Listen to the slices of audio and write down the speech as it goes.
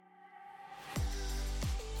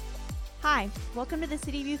Hi, welcome to the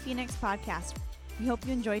City View Phoenix podcast. We hope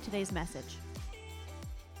you enjoy today's message.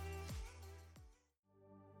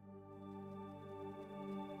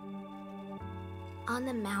 On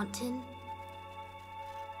the mountain,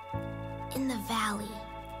 in the valley,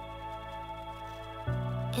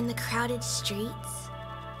 in the crowded streets,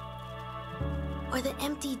 or the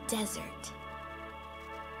empty desert,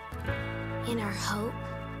 in our hope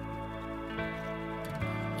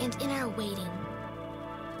and in our waiting,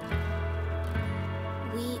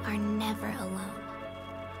 we are never alone.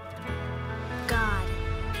 God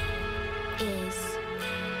is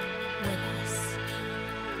with us.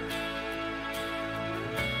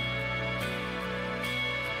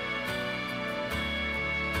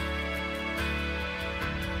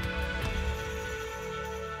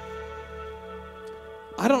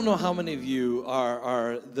 I don't know how many of you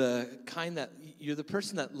are the kind that you're the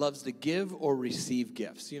person that loves to give or receive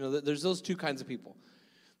gifts. You know, there's those two kinds of people.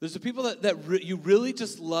 There's the people that you really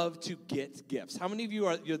just love to get gifts. How many of you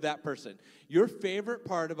you're that person? Your favorite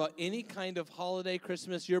part about any kind of holiday,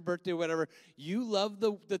 Christmas, your birthday, whatever, you love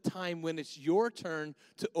the time when it's your turn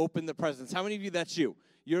to open the presents. How many of you, that's you?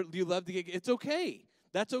 You love to get, it's okay.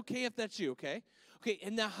 That's okay if that's you, okay? Okay,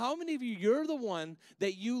 and now how many of you, you're the one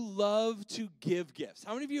that you love to give gifts?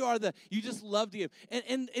 How many of you you just love to give?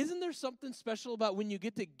 And isn't there something special about when you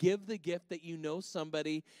get to give the gift that you know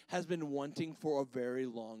somebody has been wanting for a very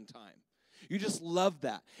long time? You just love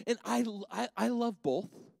that. And I love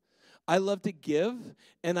both. I love to give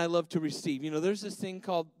and I love to receive. You know, there's this thing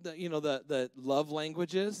called, the love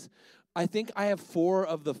languages. I think I have 4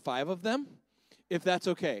 of the 5 of them, if that's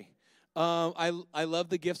okay. I love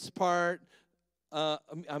the gifts part.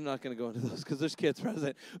 I'm not going to go into those because there's kids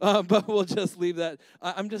present, but we'll just leave that.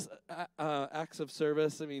 I'm just acts of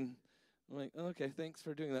service. I mean, I'm like, okay, thanks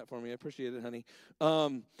for doing that for me. I appreciate it, honey.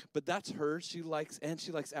 But that's her. She likes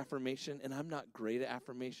affirmation, and I'm not great at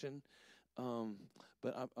affirmation.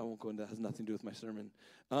 But I won't go into that. It has nothing to do with my sermon.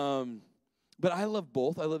 But I love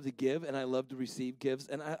both. I love to give, and I love to receive gifts,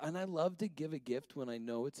 and I love to give a gift when I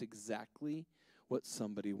know it's exactly what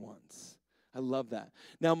somebody wants. I love that.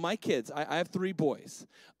 Now, my kids, I have 3 boys,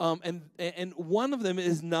 and one of them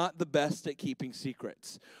is not the best at keeping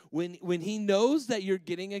secrets. When he knows that you're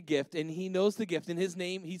getting a gift, and he knows the gift, in his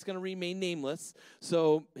name, he's going to remain nameless,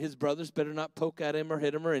 so his brothers better not poke at him or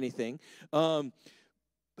hit him or anything. But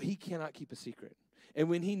he cannot keep a secret. And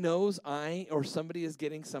when he knows or somebody is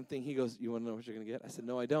getting something, he goes, "You want to know what you're going to get?" I said,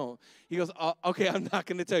 "No, I don't." He goes, "Oh, okay, I'm not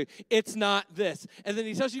going to tell you. It's not this." And then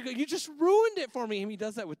he tells you, "You just ruined it for me." And he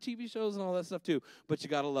does that with TV shows and all that stuff too. But you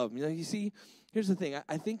got to love him. You know, you see, here's the thing.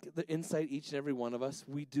 I think that inside each and every one of us,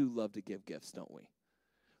 we do love to give gifts, don't we?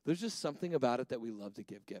 There's just something about it that we love to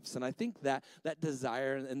give gifts. And I think that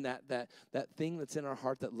desire and that thing that's in our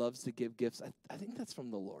heart that loves to give gifts, I think that's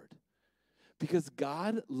from the Lord. Because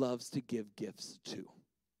God loves to give gifts too.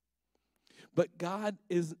 But God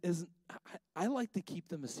I like to keep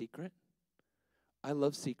them a secret. I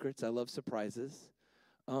love secrets. I love surprises.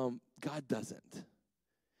 God doesn't.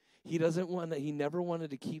 He never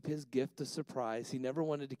wanted to keep his gift a surprise. He never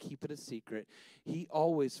wanted to keep it a secret. He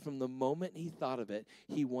always, from the moment he thought of it,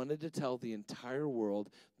 he wanted to tell the entire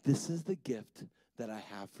world, "This is the gift that I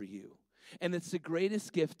have for you." And it's the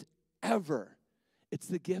greatest gift ever. It's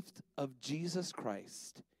the gift of Jesus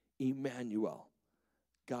Christ, Emmanuel,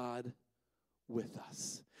 God with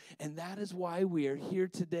us. And that is why we are here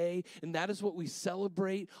today, and that is what we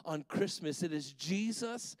celebrate on Christmas. It is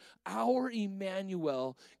Jesus, our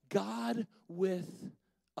Emmanuel, God with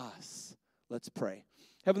us. Let's pray.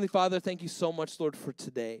 Heavenly Father, thank you so much, Lord, for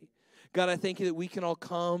today. God, I thank you that we can all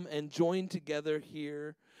come and join together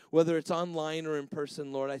here, whether it's online or in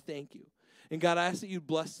person, Lord. I thank you. And God, I ask that you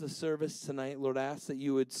bless the service tonight. Lord, I ask that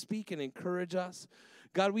you would speak and encourage us.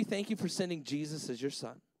 God, we thank you for sending Jesus as your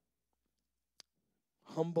son.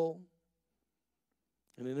 Humble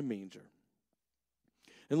and in a manger.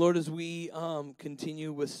 And Lord, as we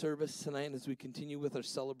continue with service tonight, and as we continue with our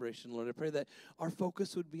celebration, Lord, I pray that our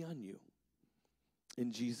focus would be on you.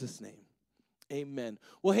 In Jesus' name. Amen.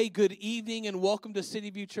 Well, hey, good evening and welcome to City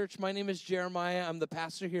View Church. My name is Jeremiah. I'm the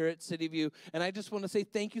pastor here at City View, and I just want to say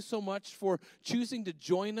thank you so much for choosing to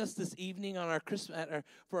join us this evening on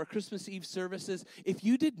for our Christmas Eve services. If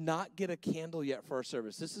you did not get a candle yet for our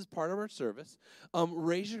service, this is part of our service.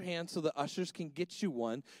 Raise your hand so the ushers can get you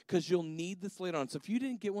one, because you'll need this later on. So if you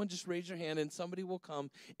didn't get one, just raise your hand, and somebody will come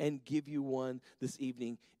and give you one this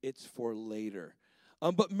evening. It's for later.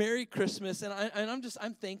 But Merry Christmas, and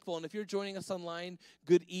I'm thankful. And if you're joining us online,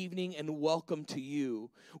 good evening and welcome to you.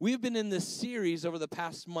 We have been in this series over the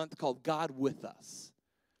past month called God with Us.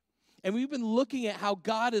 And we've been looking at how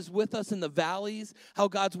God is with us in the valleys, how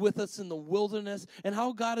God's with us in the wilderness, and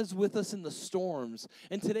how God is with us in the storms.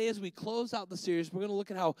 And today, as we close out the series, we're going to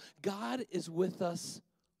look at how God is with us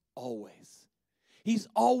always. He's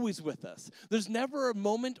always with us. There's never a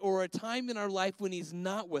moment or a time in our life when he's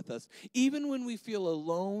not with us. Even when we feel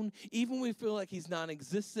alone, even when we feel like he's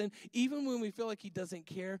non-existent, even when we feel like he doesn't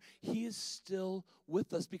care, he is still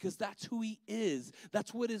with us because that's who he is.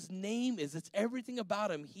 That's what his name is. It's everything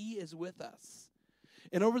about him. He is with us.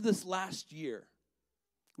 And over this last year,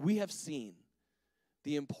 we have seen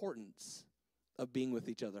the importance of being with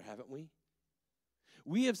each other, haven't we?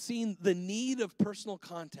 We have seen the need of personal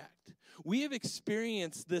contact. We have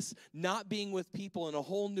experienced this not being with people in a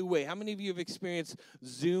whole new way. How many of you have experienced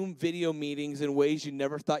Zoom video meetings in ways you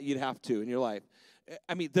never thought you'd have to in your life?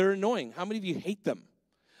 I mean, they're annoying. How many of you hate them?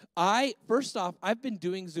 First off, I've been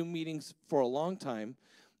doing Zoom meetings for a long time.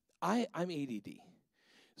 I'm ADD.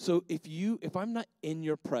 So if I'm not in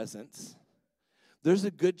your presence, there's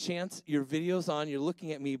a good chance your video's on, you're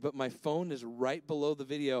looking at me, but my phone is right below the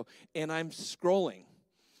video, and I'm scrolling.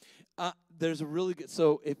 There's a really good,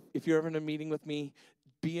 so if you're ever in a meeting with me,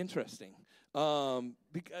 be interesting.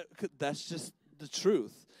 Because that's just the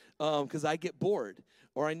truth. Because I get bored,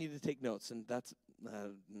 or I need to take notes, and that's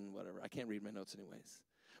whatever. I can't read my notes anyways.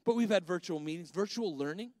 But we've had virtual meetings, virtual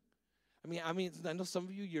learning. I mean, I know some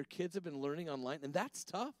of you, your kids have been learning online, and that's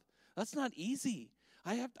tough. That's not easy.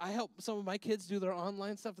 I help some of my kids do their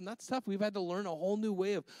online stuff, and that's tough. We've had to learn a whole new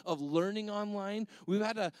way of learning online. We've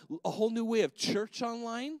had a whole new way of church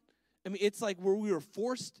online. I mean, it's like where we were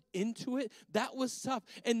forced into it. That was tough.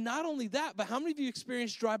 And not only that, but how many of you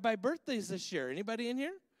experienced drive-by birthdays this year? Anybody in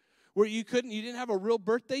here? Where you didn't have a real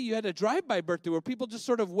birthday, you had a drive-by birthday where people just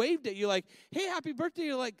sort of waved at you like, hey, happy birthday.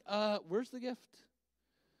 You're like, where's the gift?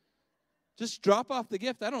 Just drop off the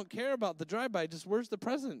gift. I don't care about the drive-by. Just where's the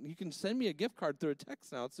present? You can send me a gift card through a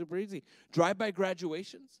text now. It's super easy. Drive-by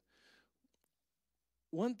graduations.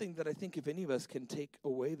 One thing that I think if any of us can take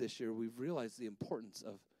away this year, we've realized the importance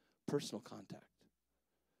of personal contact.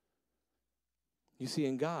 You see,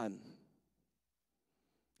 in God,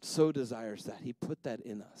 so desires that. He put that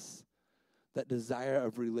in us. That desire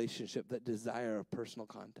of relationship, that desire of personal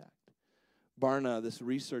contact. Barna, this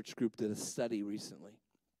research group, did a study recently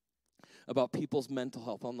about people's mental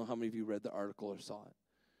health. I don't know how many of you read the article or saw it.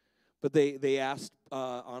 But they asked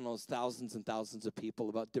almost thousands and thousands of people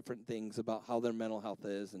about different things, about how their mental health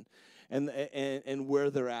is and where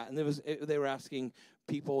they're at. And they were asking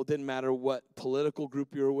people, it didn't matter what political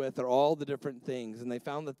group you were with or all the different things. And they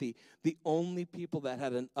found that the only people that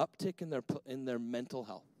had an uptick in their mental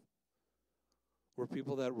health were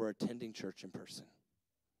people that were attending church in person.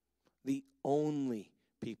 The only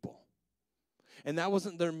people. And that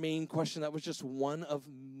wasn't their main question. That was just one of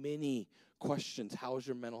many questions. How is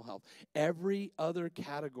your mental health? Every other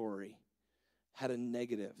category had a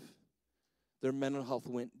negative. Their mental health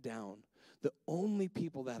went down. The only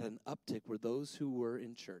people that had an uptick were those who were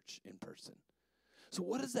in church in person. So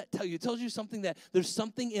what does that tell you? It tells you something that there's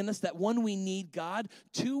something in us that, one, we need God.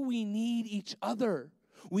 Two, we need each other.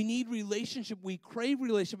 We need relationship. We crave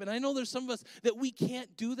relationship. And I know there's some of us that we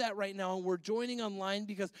can't do that right now, and we're joining online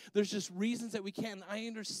because there's just reasons that we can't. And I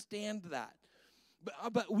understand that.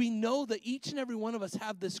 But we know that each and every one of us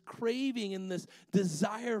have this craving and this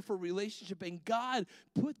desire for relationship, and God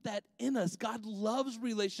put that in us. God loves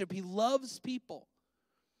relationship. He loves people.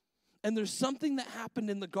 And there's something that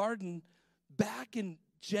happened in the garden back in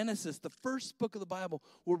Genesis, the first book of the Bible,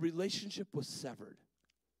 where relationship was severed.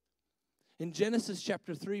 In Genesis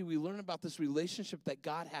chapter 3, we learn about this relationship that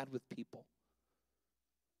God had with people.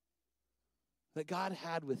 That God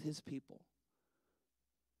had with his people.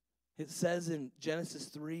 It says in Genesis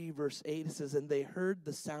 3, verse 8, it says, and they heard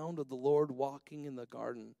the sound of the Lord walking in the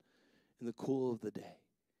garden in the cool of the day.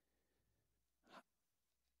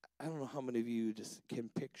 I don't know how many of you just can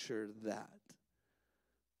picture that.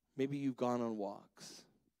 Maybe you've gone on walks.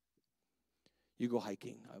 You go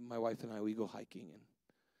hiking. My wife and I, we go hiking.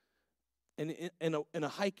 And in a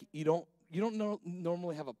hike, you don't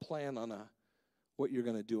normally have a plan on what you're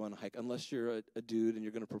going to do on a hike. Unless you're a dude and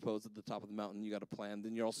you're going to propose at the top of the mountain, you got a plan.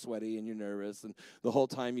 Then you're all sweaty and you're nervous. And the whole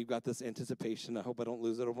time you've got this anticipation. I hope I don't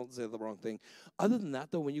lose it. I won't say the wrong thing. Other than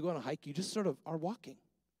that, though, when you go on a hike, you just sort of are walking.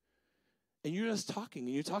 And you're just talking.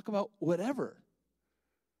 And you talk about whatever.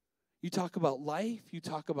 You talk about life. You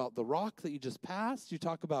talk about the rock that you just passed. You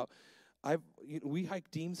talk about, we hike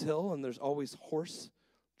Deems Hill, and there's always horse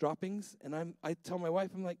droppings. And I tell my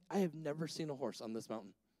wife, I'm like, I have never seen a horse on this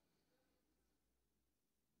mountain.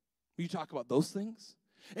 You talk about those things.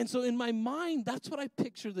 And so in my mind, that's what I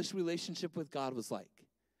picture this relationship with God was like.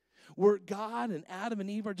 where God and Adam and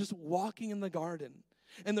Eve are just walking in the garden.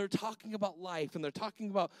 And they're talking about life, and they're talking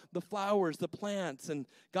about the flowers, the plants. And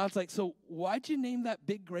God's like, so why'd you name that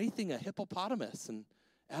big gray thing a hippopotamus? And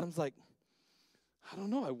Adam's like, I don't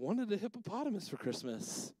know. I wanted a hippopotamus for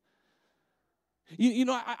Christmas.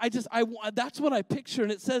 That's what I picture.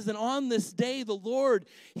 And it says, and on this day, the Lord,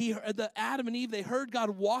 Adam and Eve, they heard God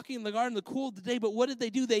walking in the garden in the cool of the day. But what did they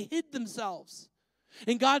do? They hid themselves.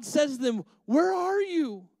 And God says to them, where are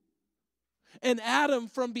you? And Adam,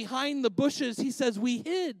 from behind the bushes, he says, we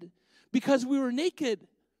hid because we were naked,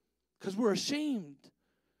 because we're ashamed.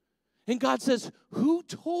 And God says, who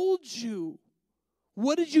told you?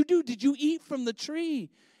 What did you do? Did you eat from the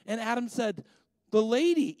tree? And Adam said, the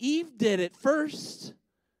lady, Eve, did it first.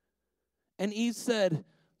 And Eve said,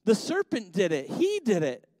 the serpent did it. He did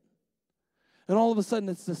it. And all of a sudden,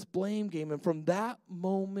 it's this blame game. And from that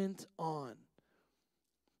moment on,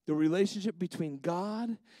 the relationship between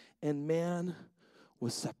God and man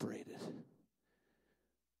was separated.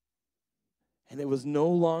 And it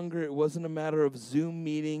wasn't a matter of Zoom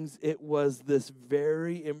meetings. It was this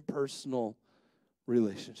very impersonal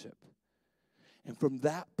relationship. And from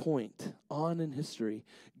that point on in history,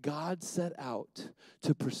 God set out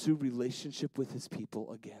to pursue relationship with his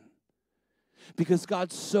people again. Because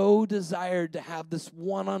God so desired to have this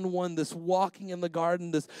one-on-one, this walking in the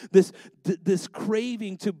garden, this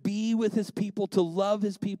craving to be with his people, to love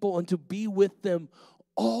his people, and to be with them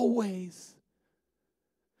always.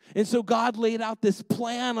 And so God laid out this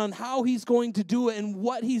plan on how he's going to do it and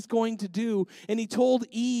what he's going to do. And he told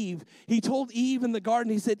Eve in the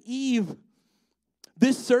garden, he said, Eve,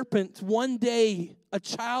 this serpent, one day, a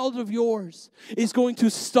child of yours, is going to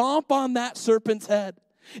stomp on that serpent's head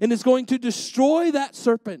and is going to destroy that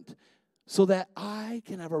serpent so that I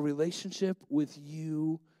can have a relationship with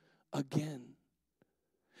you again.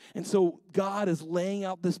 And so God is laying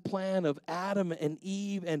out this plan of Adam and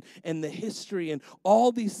Eve and the history and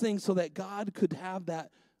all these things so that God could have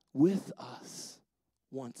that with us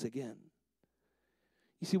once again.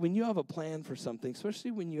 You see, when you have a plan for something,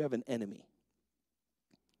 especially when you have an enemy,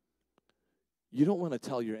 you don't want to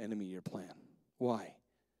tell your enemy your plan. Why?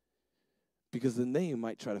 Because then they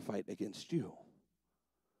might try to fight against you.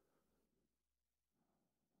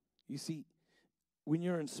 You see, when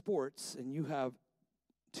you're in sports and you have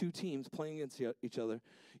two teams playing against each other,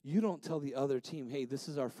 you don't tell the other team, hey, this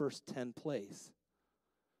is our first 10 plays.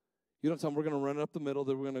 You don't tell them we're going to run it up the middle,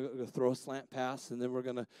 then we're going to throw a slant pass, and then we're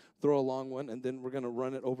going to throw a long one, and then we're going to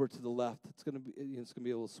run it over to the left. It's going to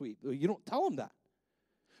be a little sweep. You don't tell them that.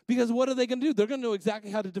 Because what are they going to do? They're going to know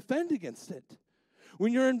exactly how to defend against it.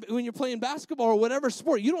 When you're playing basketball or whatever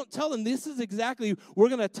sport, you don't tell them this is exactly, we're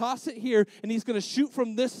going to toss it here, and he's going to shoot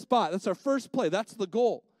from this spot. That's our first play. That's the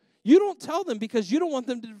goal. You don't tell them because you don't want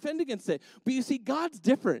them to defend against it. But you see, God's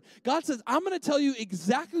different. God says, I'm going to tell you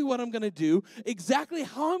exactly what I'm going to do, exactly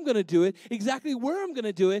how I'm going to do it, exactly where I'm going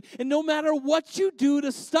to do it, and no matter what you do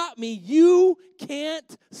to stop me, you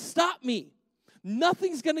can't stop me.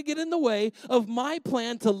 Nothing's going to get in the way of my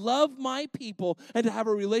plan to love my people and to have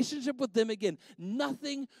a relationship with them again.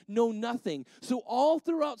 Nothing, no nothing. So all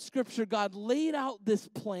throughout Scripture, God laid out this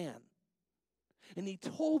plan. And he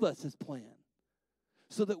told us his plan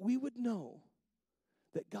so that we would know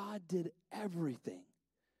that God did everything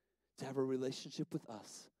to have a relationship with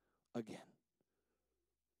us again.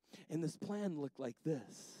 And this plan looked like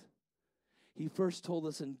this. He first told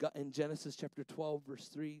us in Genesis chapter 12, verse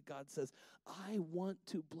 3, God says, I want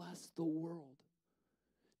to bless the world,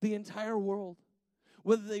 the entire world.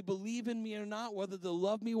 Whether they believe in me or not, whether they'll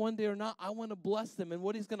love me one day or not, I want to bless them. And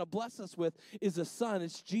what he's going to bless us with is a son.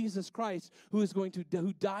 It's Jesus Christ who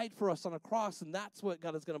died for us on a cross, and that's what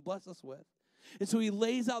God is going to bless us with. And so he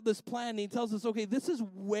lays out this plan, and he tells us, okay, this is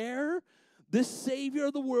where this Savior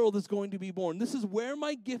of the world is going to be born. This is where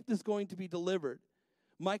my gift is going to be delivered.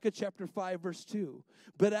 Micah chapter 5, verse 2.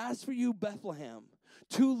 But as for you, Bethlehem,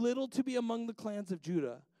 too little to be among the clans of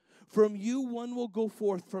Judah, from you one will go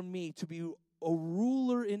forth from me to be a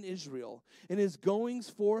ruler in Israel, and his goings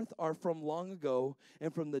forth are from long ago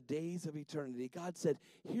and from the days of eternity. God said,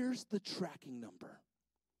 here's the tracking number.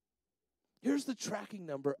 Here's the tracking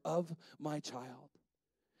number of my child.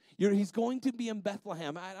 He's going to be in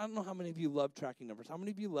Bethlehem. I don't know how many of you love tracking numbers. How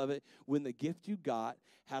many of you love it when the gift you got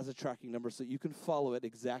has a tracking number so you can follow it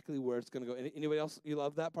exactly where it's going to go? Anybody else, you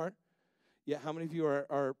love that part? Yeah, how many of you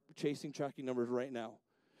are chasing tracking numbers right now?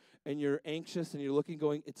 And you're anxious and you're looking,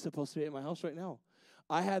 going, it's supposed to be at my house right now.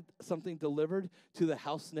 I had something delivered to the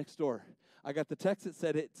house next door. I got the text that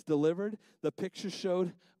said it's delivered. The picture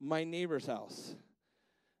showed my neighbor's house.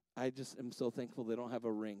 I just am so thankful they don't have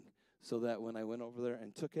a ring, so that when I went over there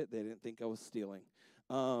and took it, they didn't think I was stealing.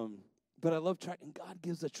 But I love tracking. God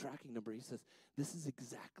gives a tracking number. He says, this is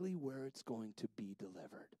exactly where it's going to be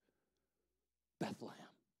delivered. Bethlehem.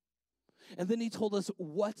 And then he told us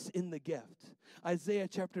what's in the gift. Isaiah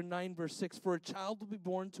chapter 9, verse 6, for a child will be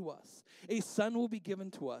born to us, a son will be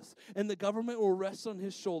given to us, and the government will rest on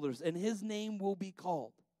his shoulders, and his name will be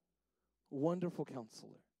called Wonderful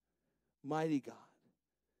Counselor, Mighty God,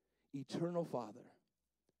 Eternal Father,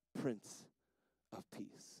 Prince of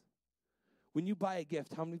Peace. When you buy a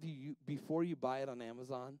gift, how many of you, before you buy it on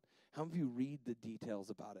Amazon, how many of you read the details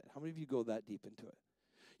about it? How many of you go that deep into it?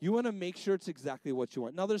 You want to make sure it's exactly what you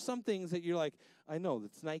want. Now, there's some things that you're like, I know,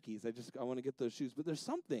 it's Nikes. I want to get those shoes. But there's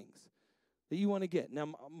some things that you want to get.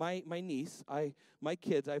 Now, my niece, my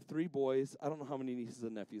kids, I have 3 boys. I don't know how many nieces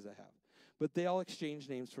and nephews I have. But they all exchange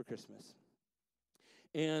names for Christmas.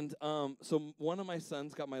 And so one of my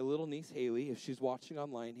sons got my little niece, Haley. If she's watching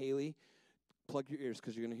online, Haley, plug your ears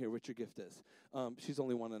because you're going to hear what your gift is. She's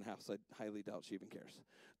only 1.5, so I highly doubt she even cares.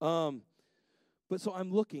 But so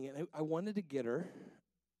I'm looking, and I wanted to get her.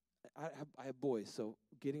 I have boys, so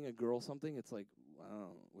getting a girl something, it's like, I don't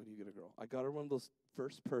know, what do you get a girl? I got her one of those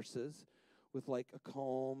first purses with like a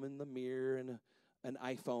comb and the mirror and an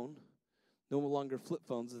iPhone. No longer flip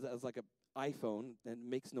phones. It has like an iPhone and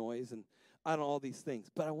makes noise and I don't know, all these things.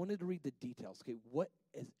 But I wanted to read the details. Okay, what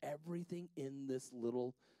is everything in this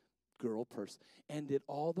little girl purse? And did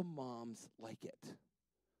all the moms like it?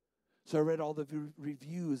 So I read all the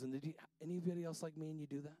reviews. And did anybody else like me and you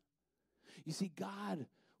do that? You see, God,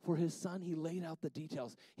 for his son, he laid out the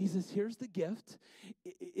details. He says, here's the gift.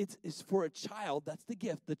 It's for a child. That's the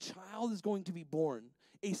gift. The child is going to be born.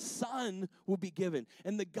 A son will be given.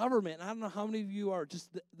 And the government, I don't know how many of you are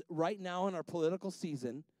just right now in our political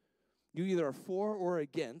season, you either are for or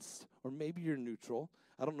against, or maybe you're neutral.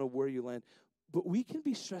 I don't know where you land. But we can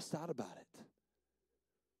be stressed out about it.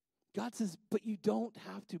 God says, but you don't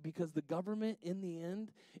have to, because the government, in the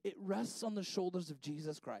end, it rests on the shoulders of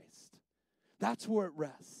Jesus Christ. That's where it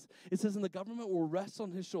rests. It says, and the government will rest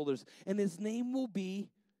on his shoulders, and his name will be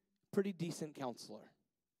Pretty Decent Counselor.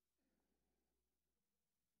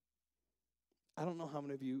 I don't know how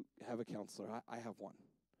many of you have a counselor. I have one.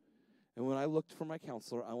 And when I looked for my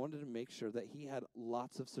counselor, I wanted to make sure that he had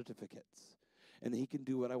lots of certificates and that he can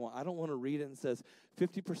do what I want. I don't want to read it and it says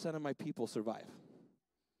 50% of my people survive.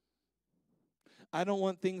 I don't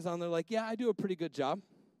want things on there like, yeah, I do a pretty good job.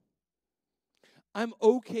 I'm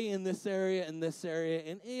okay in this area,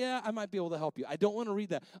 and yeah, I might be able to help you. I don't want to read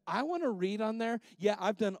that. I want to read on there, yeah,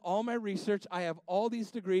 I've done all my research. I have all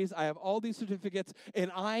these degrees. I have all these certificates,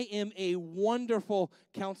 and I am a wonderful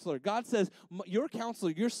counselor. God says, your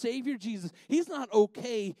counselor, your Savior Jesus, he's not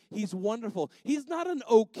okay, he's wonderful. He's not an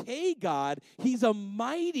okay God. He's a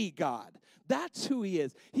mighty God. That's who he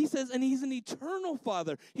is. He says, and he's an eternal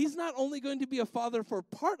father. He's not only going to be a father for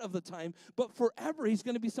part of the time, but forever. He's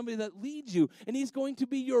going to be somebody that leads you, and he's going to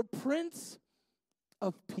be your Prince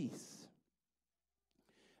of Peace.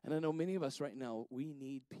 And I know many of us right now, we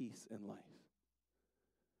need peace in life.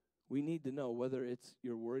 We need to know whether it's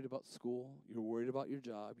you're worried about school, you're worried about your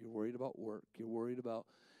job, you're worried about work, you're worried about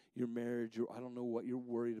your marriage, I don't know what you're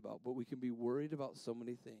worried about, but we can be worried about so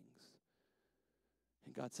many things.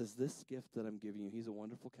 And God says, this gift that I'm giving you, he's a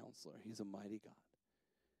wonderful counselor. He's a mighty God.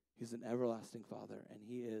 He's an everlasting Father, and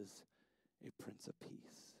he is a Prince of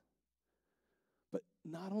Peace. But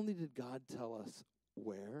not only did God tell us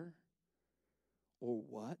where or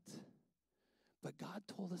what, but God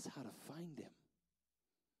told us how to find him.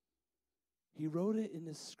 He wrote it in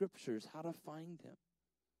his scriptures, how to find him.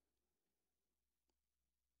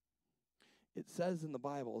 It says in the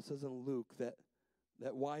Bible, it says in Luke that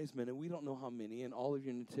wise men, and we don't know how many, in all of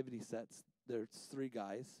your nativity sets, there's 3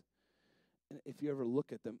 guys. And if you ever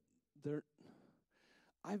look at them,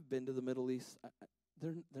 I've been to the Middle East.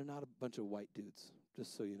 They're not a bunch of white dudes,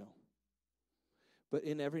 just so you know. But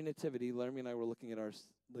in every nativity, Laramie and I were looking at ours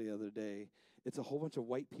the other day, it's a whole bunch of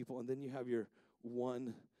white people, and then you have your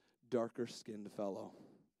one darker-skinned fellow.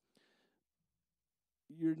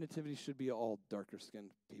 Your nativity should be all darker-skinned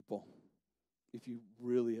people. If you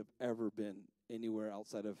really have ever been anywhere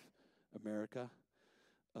outside of America,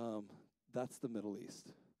 that's the Middle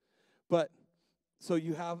East. But so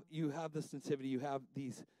you have this nativity. You have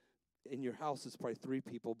these in your house. It's probably 3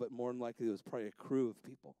 people, but more than likely it was probably a crew of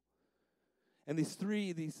people. And these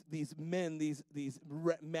men, these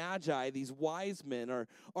magi, these wise men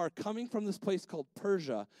are coming from this place called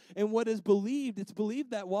Persia. And what is believed, it's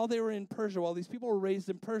believed that while they were in Persia, while these people were raised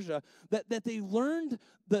in Persia, that they learned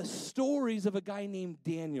the stories of a guy named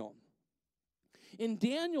Daniel. And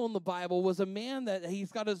Daniel in the Bible was a man that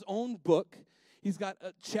he's got his own book. He's got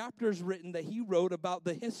chapters written that he wrote about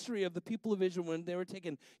the history of the people of Israel when they were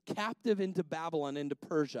taken captive into Babylon, into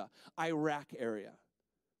Persia, Iraq area.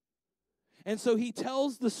 And so he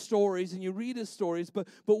tells the stories, and you read his stories, but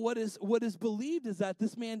what is believed is that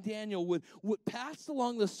this man Daniel would pass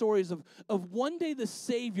along the stories of one day the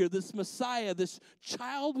Savior, this Messiah, this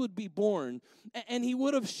child would be born, and he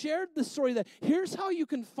would have shared the story that here's how you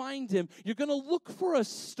can find him. You're going to look for a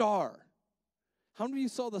star. How many of you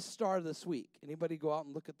saw the star this week? Anybody go out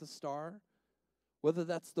and look at the star? Whether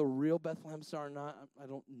that's the real Bethlehem star or not, I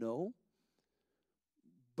don't know.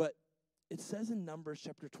 But it says in Numbers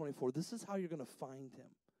chapter 24, this is how you're going to find him.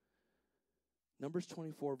 Numbers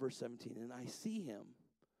 24, verse 17, and I see him,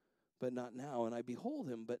 but not now, and I behold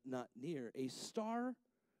him, but not near. A star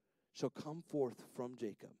shall come forth from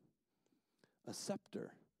Jacob. A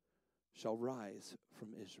scepter shall rise from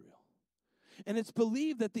Israel. And it's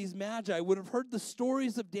believed that these magi would have heard the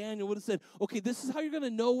stories of Daniel, would have said, okay, this is how you're going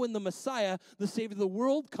to know when the Messiah, the Savior of the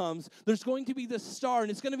world, comes. There's going to be this star,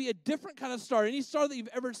 and it's going to be a different kind of star, any star that you've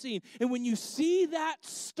ever seen. And when you see that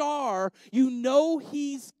star, you know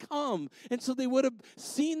he's come. And so they would have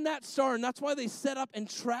seen that star, and that's why they set up and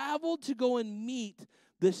traveled to go and meet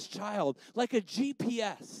this child, like a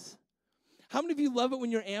GPS. How many of you love it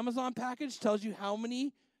when your Amazon package tells you how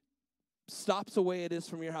many stops away it is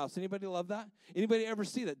from your house? Anybody love that? Anybody ever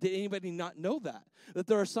see that? Did anybody not know that? That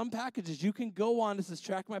there are some packages you can go on, it says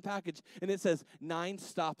track my package, and it says 9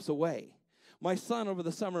 stops away. My son over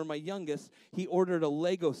the summer, my youngest, he ordered a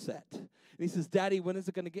Lego set. And he says, Daddy, when is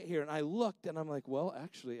it going to get here? And I looked, and I'm like, well,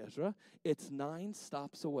 actually, Ezra, it's 9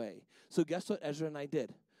 stops away. So guess what Ezra and I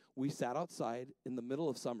did? We sat outside in the middle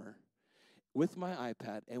of summer with my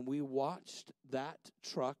iPad, and we watched that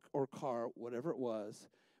truck or car, whatever it was,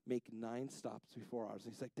 make 9 stops before ours.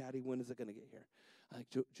 He's like, Daddy, when is it going to get here? I'm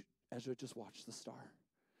like, Ezra, just watch the star.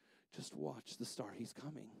 Just watch the star. He's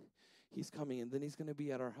coming. He's coming, and then he's going to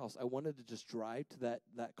be at our house. I wanted to just drive to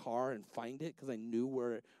that car and find it because I knew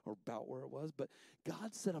about where it was. But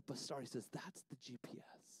God set up a star. He says, that's the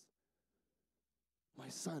GPS. My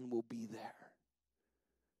son will be there.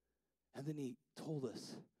 And then he told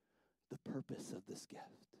us the purpose of this gift.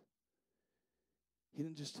 He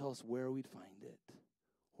didn't just tell us where we'd find it,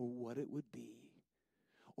 or what it would be,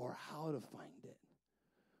 or how to find it.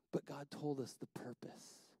 But God told us the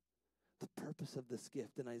purpose of this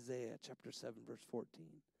gift in Isaiah chapter 7, verse 14.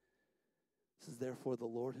 It says, therefore the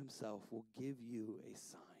Lord himself will give you a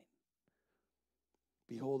sign.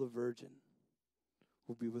 Behold, a virgin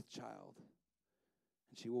will be with child,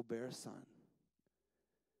 and she will bear a son,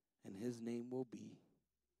 and his name will be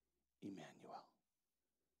Emmanuel,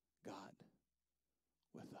 God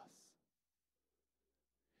with us.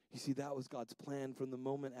 You see, that was God's plan from the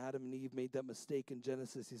moment Adam and Eve made that mistake in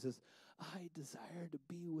Genesis. He says, I desire to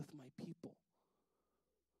be with my people.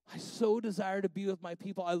 I so desire to be with my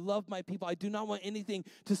people. I love my people. I do not want anything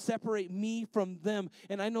to separate me from them.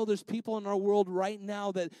 And I know there's people in our world right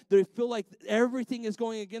now that they feel like everything is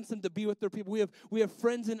going against them to be with their people. We have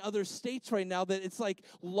friends in other states right now that it's like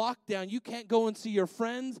lockdown. You can't go and see your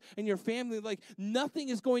friends and your family. Like nothing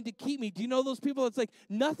is going to keep me. Do you know those people? It's like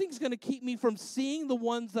nothing's going to keep me from seeing the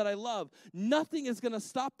ones that I love. Nothing is going to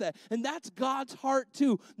stop that. And that's God's heart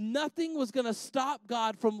too. Nothing was going to stop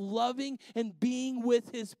God from loving and being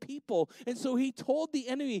with his people. And so he told the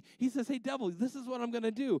enemy, he says, hey, devil, this is what I'm going to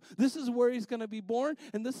do. This is where he's going to be born,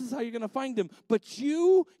 and this is how you're going to find him. But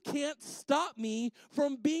you can't stop me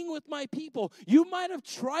from being with my people. You might have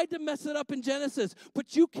tried to mess it up in Genesis,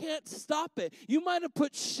 but you can't stop it. You might have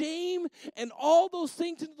put shame and all those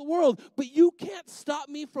things into the world, but you can't stop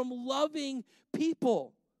me from loving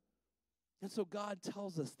people. And so God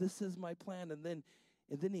tells us, this is my plan, and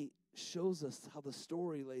then he shows us how the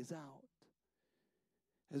story lays out.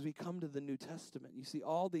 As we come to the New Testament, you see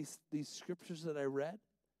all these scriptures that I read,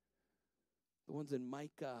 the ones in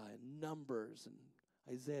Micah and Numbers and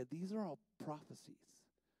Isaiah, these are all prophecies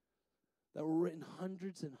that were written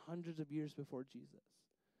hundreds and hundreds of years before Jesus.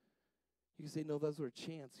 You can say, no, those were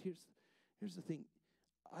chance. Here's the thing.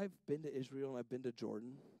 I've been to Israel and I've been to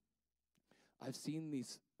Jordan. I've seen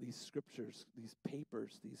these scriptures, these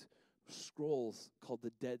papers, these scrolls called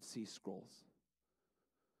the Dead Sea Scrolls.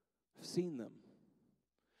 I've seen them.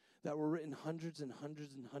 That were written hundreds and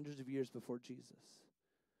hundreds and hundreds of years before Jesus.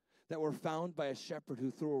 That were found by a shepherd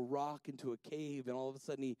who threw a rock into a cave, and all of a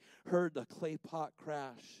sudden he heard the clay pot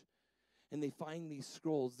crash. And they find these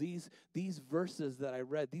scrolls. These verses that I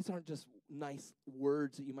read, these aren't just nice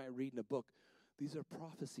words that you might read in a book. These are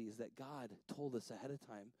prophecies that God told us ahead of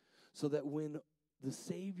time, so that when the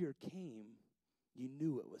Savior came, you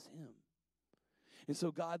knew it was him. And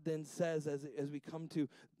so God then says, as we come to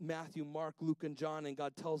Matthew, Mark, Luke, and John, and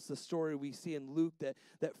God tells the story we see in Luke,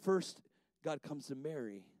 that first God comes to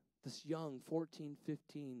Mary, this young 14,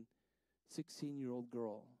 15, 16-year-old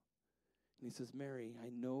girl. And he says, Mary, I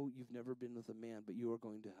know you've never been with a man, but you are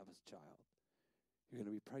going to have a child. You're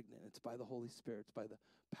going to be pregnant. It's by the Holy Spirit. It's by the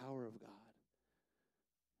power of God.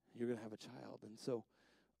 You're going to have a child. And so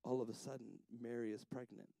all of a sudden, Mary is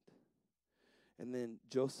pregnant. And then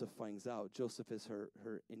Joseph finds out. Joseph is her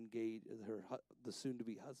engaged, the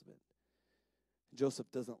soon-to-be husband. Joseph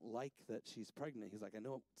doesn't like that she's pregnant. He's like, I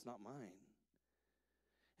know it's not mine.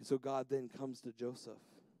 And so God then comes to Joseph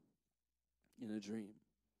in a dream.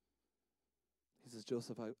 He says,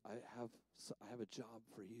 Joseph, I have a job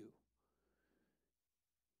for you.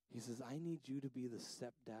 He says, I need you to be the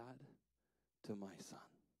stepdad to my son.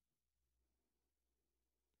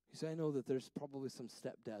 You say, I know that there's probably some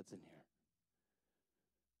stepdads in here.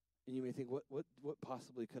 And you may think, what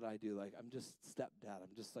possibly could I do? Like, I'm just stepdad.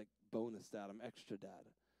 I'm just like bonus dad. I'm extra dad.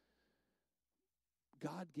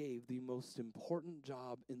 God gave the most important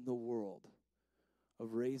job in the world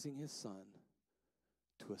of raising his son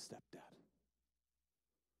to a stepdad.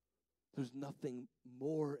 There's nothing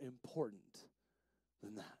more important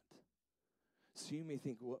than that. So you may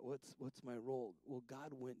think, what's my role? Well,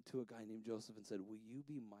 God went to a guy named Joseph and said, will you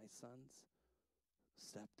be my son's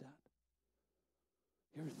stepdad?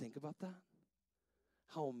 You ever think about that?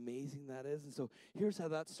 How amazing that is. And so here's how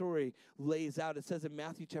that story lays out. It says in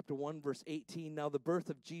Matthew chapter 1, verse 18, now the birth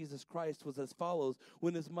of Jesus Christ was as follows.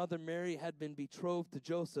 When his mother Mary had been betrothed to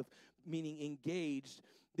Joseph, meaning engaged,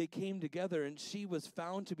 they came together, and she was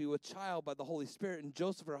found to be with child by the Holy Spirit. And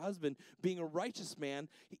Joseph, her husband, being a righteous man,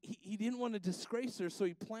 he didn't want to disgrace her, so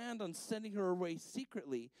he planned on sending her away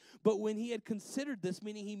secretly. But when he had considered this,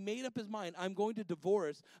 meaning he made up his mind, I'm going to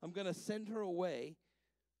divorce, I'm going to send her away.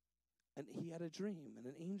 And he had a dream, and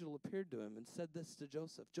an angel appeared to him and said this to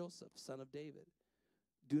Joseph, Joseph, son of David,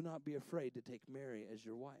 do not be afraid to take Mary as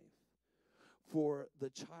your wife. For the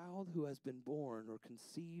child who has been born or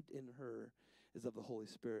conceived in her is of the Holy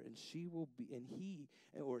Spirit, and she will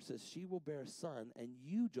bear a son, and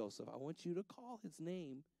you, Joseph, I want you to call his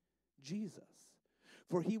name Jesus.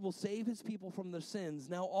 For he will save his people from their sins.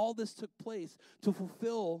 Now all this took place to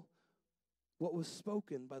fulfill what was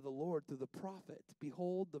spoken by the Lord through the prophet.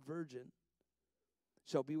 Behold, the virgin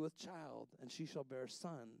shall be with child, and she shall bear a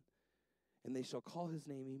son, and they shall call his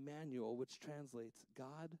name Emmanuel, which translates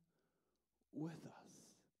God with us.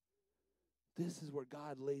 This is where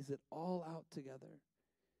God lays it all out together.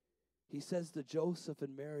 He says to Joseph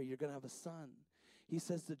and Mary, you're going to have a son. He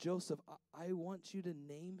says to Joseph, I want you to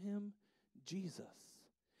name him Jesus.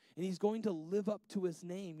 And he's going to live up to his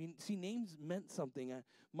name. You see, names meant something.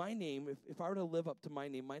 My name, if I were to live up to my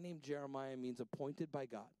name Jeremiah means appointed by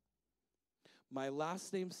God. My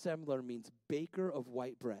last name Semler means baker of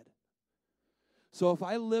white bread. So if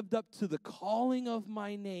I lived up to the calling of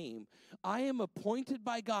my name, I am appointed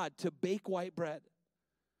by God to bake white bread.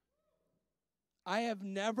 I have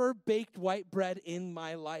never baked white bread in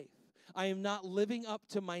my life. I am not living up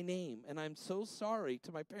to my name, and I'm so sorry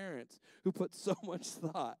to my parents who put so much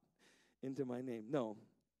thought into my name. No.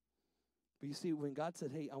 But you see, when God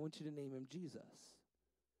said, hey, I want you to name him Jesus,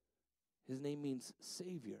 his name means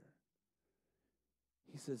Savior.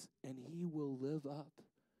 He says, and he will live up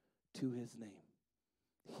to his name.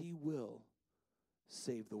 He will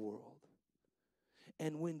save the world.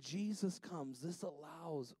 And when Jesus comes, this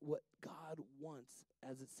allows what God wants,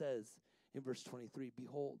 as it says in verse 23,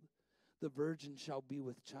 behold, the virgin shall be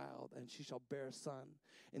with child, and she shall bear a son,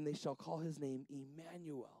 and they shall call his name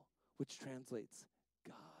Emmanuel, which translates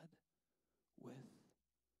God with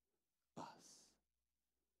us.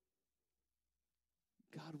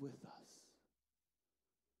 God with us.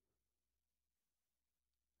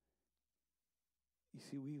 You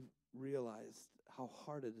see, we've realized how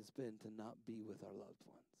hard it has been to not be with our loved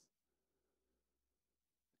ones.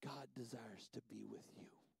 God desires to be with you.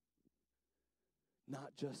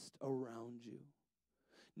 Not just around you.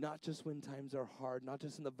 Not just when times are hard, not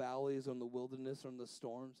just in the valleys or in the wilderness or in the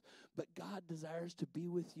storms, but God desires to be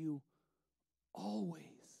with you always.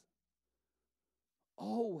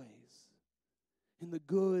 Always. In the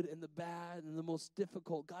good and the bad and the most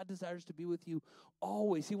difficult, God desires to be with you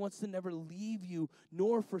always. He wants to never leave you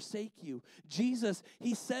nor forsake you. Jesus,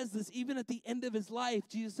 he says this even at the end of his life.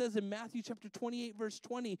 Jesus says in Matthew chapter 28, verse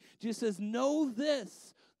 20, Jesus says, know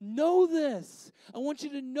this. Know this. I want you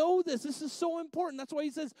to know this. This is so important. That's why he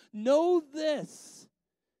says, know this.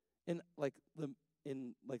 And like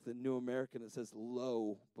the New American, it says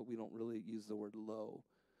lo, but we don't really use the word lo.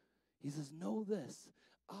 He says, know this.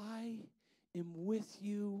 I am with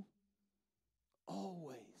you always.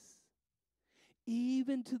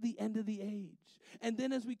 even to the end of the age. And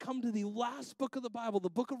then as we come to the last book of the Bible, the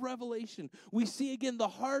book of Revelation, we see again the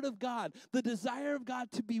heart of God, the desire of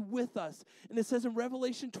God to be with us. And it says in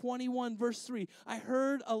Revelation 21, verse 3, I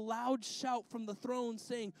heard a loud shout from the throne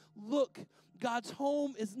saying, look, God's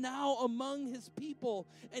home is now among his people,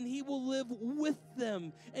 and he will live with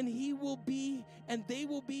them, and they will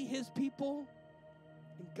be his people,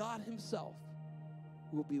 and God himself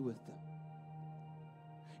will be with them.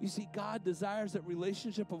 You see, God desires that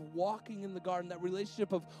relationship of walking in the garden, that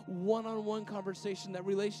relationship of one-on-one conversation, that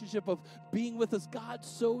relationship of being with us. God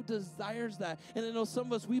so desires that. And I know some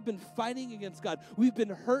of us, we've been fighting against God. We've been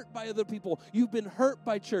hurt by other people. You've been hurt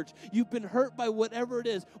by church. You've been hurt by whatever it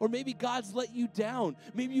is. Or maybe God's let you down.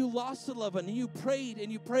 Maybe you lost a loved one and you prayed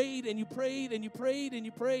and you prayed and you prayed and you prayed and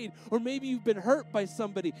you prayed. Or maybe you've been hurt by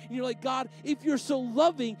somebody. And you're like, God, if you're so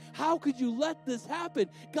loving, how could you let this happen?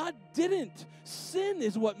 God didn't. Sin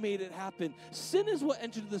is what made it happen. Sin is what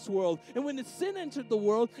entered this world. And when sin entered the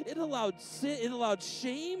world, it allowed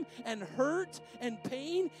shame and hurt and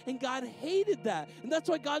pain, and God hated that. And that's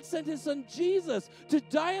why God sent his son Jesus to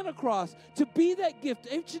die on a cross, to be that gift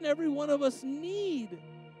each and every one of us need.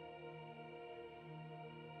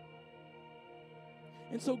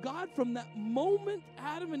 And so God, from that moment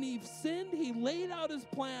Adam and Eve sinned, he laid out his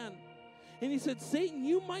plan. And he said, Satan,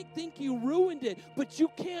 you might think you ruined it, but you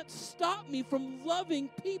can't stop me from loving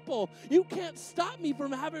people. You can't stop me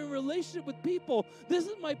from having a relationship with people. This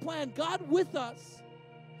is my plan, God with us.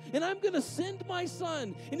 And I'm going to send my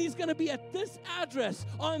son, and he's going to be at this address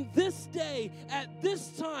on this day at this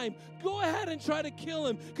time. Go ahead and try to kill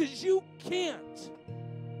him, because you can't.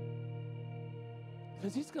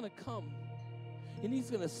 Because he's going to come, and he's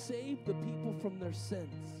going to save the people from their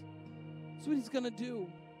sins. That's what he's going to do.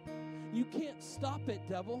 You can't stop it,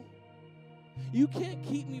 devil. You can't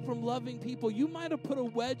keep me from loving people. You might have put a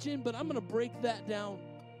wedge in, but I'm going to break that down.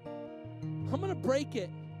 I'm going to break it.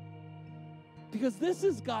 Because this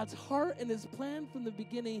is God's heart and his plan from the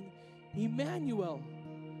beginning. Emmanuel,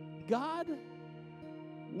 God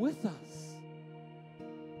with us.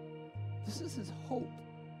 This is his hope.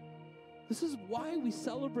 This is why we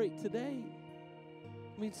celebrate today.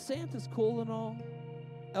 I mean, Santa's cool and all.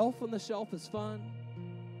 Elf on the Shelf is fun.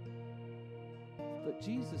 But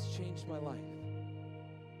Jesus changed my life.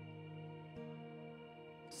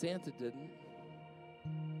 Santa didn't.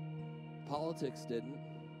 Politics didn't.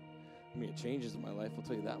 I mean, it changes my life, I'll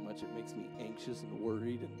tell you that much. It makes me anxious and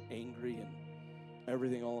worried and angry and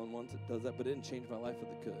everything all in once. It does that, but it didn't change my life with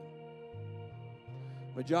it could.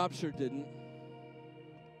 My job sure didn't.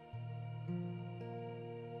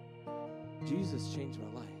 Jesus changed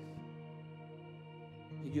my life.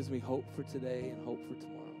 He gives me hope for today and hope for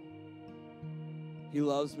tomorrow. He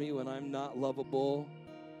loves me when I'm not lovable.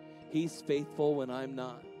 He's faithful when I'm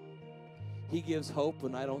not. He gives hope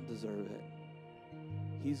when I don't deserve it.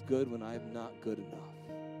 He's good when I'm not good enough.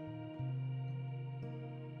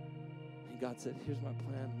 And God said, here's my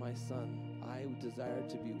plan, my son. I desire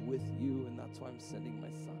to be with you, and that's why I'm sending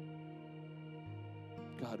my son.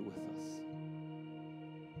 God with us.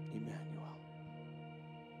 Emmanuel.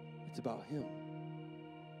 It's about him.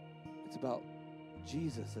 It's about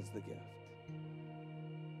Jesus as the gift.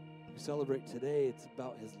 We celebrate today, it's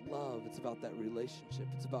about his love. It's about that relationship.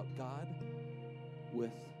 It's about God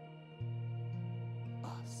with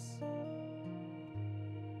us.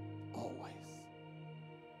 Always.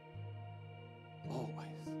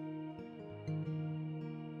 Always.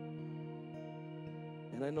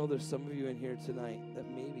 And I know there's some of you in here tonight that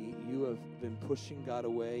maybe you have been pushing God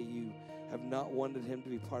away. You have not wanted him to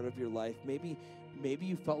be part of your life. Maybe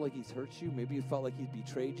you felt like he's hurt you. Maybe you felt like he's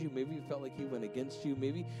betrayed you. Maybe you felt like he went against you.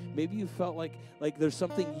 Maybe you felt like there's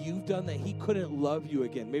something you've done that he couldn't love you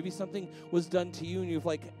again. Maybe something was done to you and you're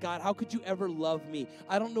like, God, how could you ever love me?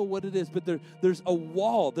 I don't know what it is, but there's a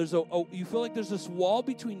wall. You feel like there's this wall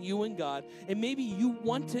between you and God, and maybe you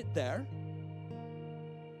want it there,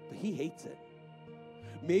 but he hates it.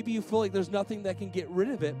 Maybe you feel like there's nothing that can get rid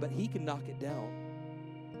of it, but he can knock it down.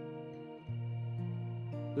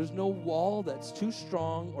 There's no wall that's too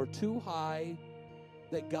strong or too high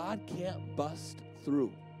that God can't bust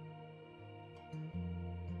through.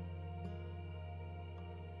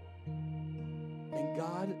 And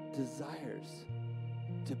God desires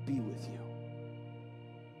to be with you.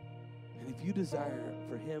 And if you desire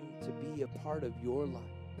for him to be a part of your life,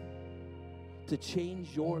 to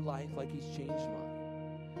change your life like he's changed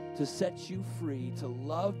mine, to set you free, to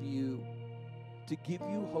love you, to give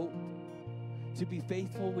you hope, to be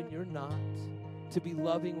faithful when you're not, to be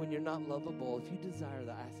loving when you're not lovable. If you desire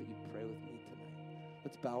that, I ask that you pray with me tonight.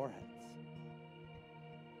 Let's bow our heads.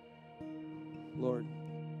 Lord,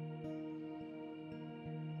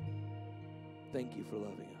 Thank you for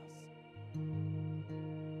loving us.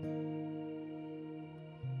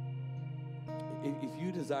 If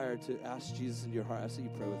you desire to ask Jesus into your heart, I ask that you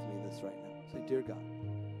pray with me this right now. Say, dear God,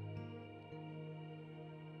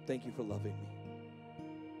 thank you for loving me.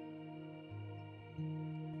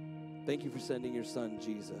 Thank you for sending your son,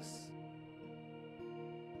 Jesus.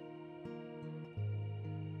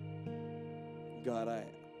 God, I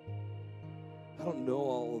don't know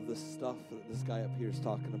all of this stuff that this guy up here is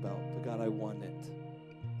talking about, but God, I want it.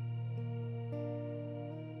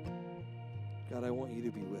 God, I want you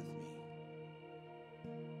to be with me.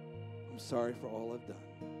 I'm sorry for all I've done.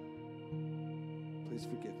 Please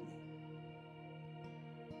forgive me.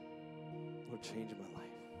 Lord, change my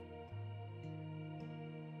life.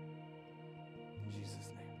 In Jesus'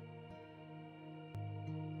 name.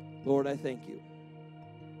 Lord, I thank you.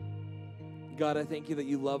 God, I thank you that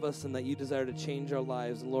you love us and that you desire to change our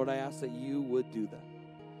lives. And Lord, I ask that you would do that.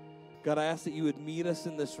 God, I ask that you would meet us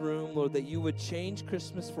in this room, Lord, that you would change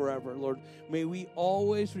Christmas forever. Lord, may we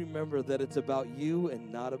always remember that it's about you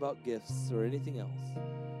and not about gifts or anything else.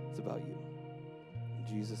 It's about you. In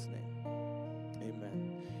Jesus' name,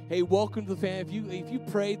 amen. Hey, welcome to the family. If you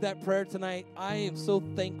prayed that prayer tonight, I am so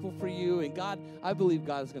thankful for you. And God, I believe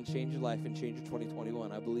God is going to change your life and change your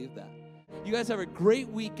 2021. I believe that. You guys have a great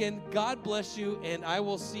weekend. God bless you, and I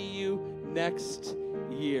will see you next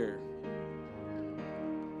year.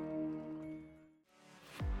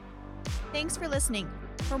 Thanks for listening.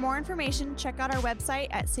 For more information, check out our website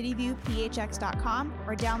at cityviewphx.com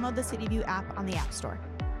or download the CityView app on the App Store.